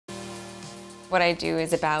What I do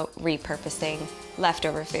is about repurposing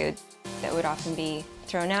leftover food that would often be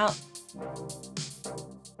thrown out.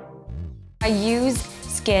 I use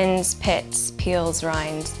skins, pits, peels,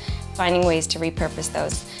 rinds, finding ways to repurpose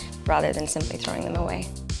those rather than simply throwing them away.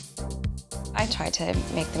 I try to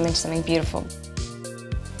make them into something beautiful.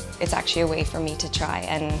 It's actually a way for me to try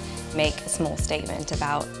and make a small statement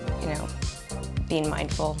about, being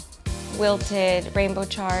mindful. Wilted rainbow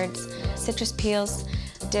chards, citrus peels,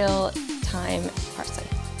 dill, thyme, parsley.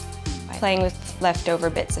 Playing with leftover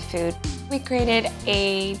bits of food. We created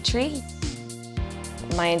a tree.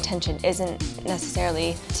 My intention isn't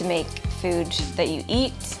necessarily to make food that you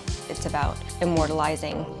eat. It's about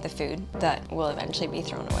immortalizing the food that will eventually be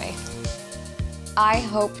thrown away. I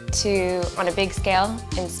hope to, on a big scale,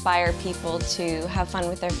 inspire people to have fun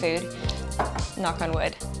with their food. Knock on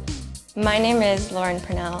wood. My name is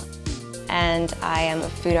Purnell, and I am a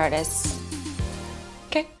food artist